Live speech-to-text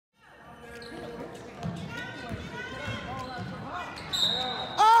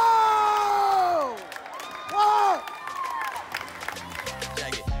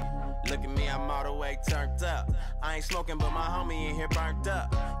ain't smoking, but my homie in here burnt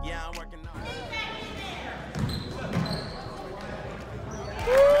up. Yeah, I'm working on it.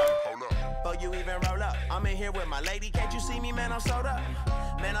 Before you even roll up, I'm in here with my lady. Can't you see me, man? I'm sold up.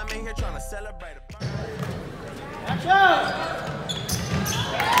 Man, I'm in here trying to celebrate a birthday. Watch out!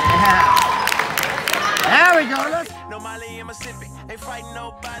 Yeah. There we go. Look. No Molly in Mississippi, ain't fighting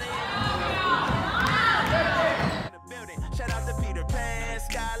nobody. In the building, shout out to Peter Pan,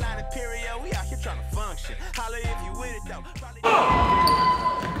 Skyline Imperial. We out here trying to function. Holla if you with it though.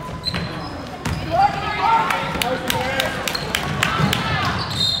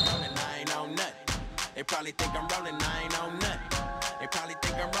 They probably think I'm rolling, I ain't on nothing. They probably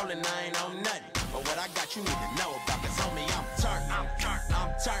think I'm rolling, I ain't on nothing. But what I got you need to know about, cause homie, I'm turned, I'm turned,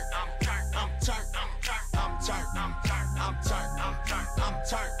 I'm turned, I'm turned, I'm turned, I'm turned, I'm turned, I'm turned, I'm turned, I'm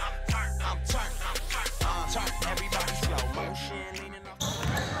turned, I'm turned, I'm turned. Everybody slow motion, leaning up.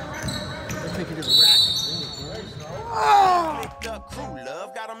 Let's take it to the rack. Picked up crew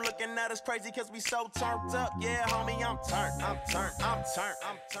love, got them looking at us crazy cause we so turned up. Yeah, homie, I'm turned, I'm turned, I'm turned,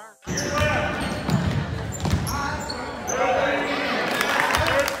 I'm turned.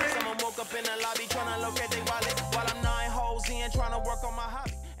 Someone woke up in the lobby trying to locate their wallet while I'm 9 holes in trying to work on my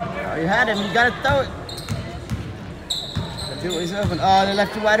hobby. Oh, you had him. You gotta throw it. Gotta do it. He's open. Oh, they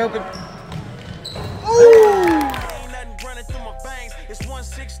left you wide open. Ooh! Ain't nothing running through my veins. It's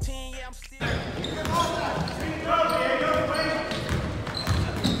 116. Yeah, I'm still.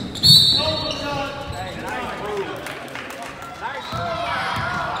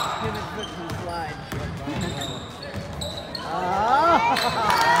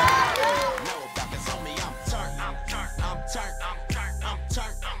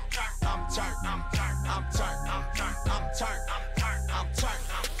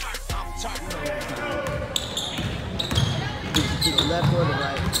 To the left or the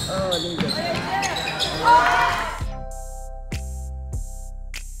right. Oh, I think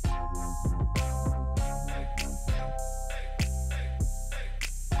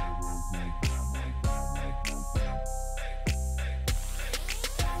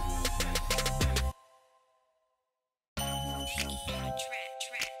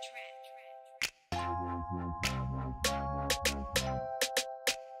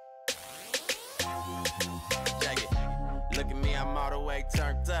Look at me, I'm all the way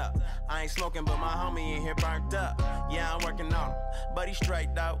turned up. I ain't smoking, but my homie in here burnt up. Yeah, I'm working on him, but he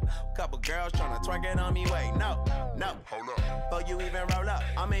straight though. Couple girls trying to twerk it on me. Wait, no, hold up. Before you even roll up,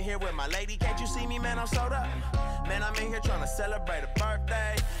 I'm in here with my lady. Can't you see me, man? I'm sold up. Man, I'm in here trying to celebrate a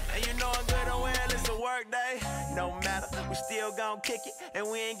birthday. And you know I'm good and well, it's a work day. No matter, we still gon' kick it, and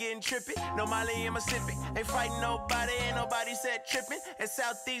we ain't getting trippy. No Molly in Mississippi, ain't fighting nobody, ain't nobody said tripping. And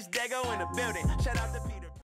Southeast Dago in the building. Shout out to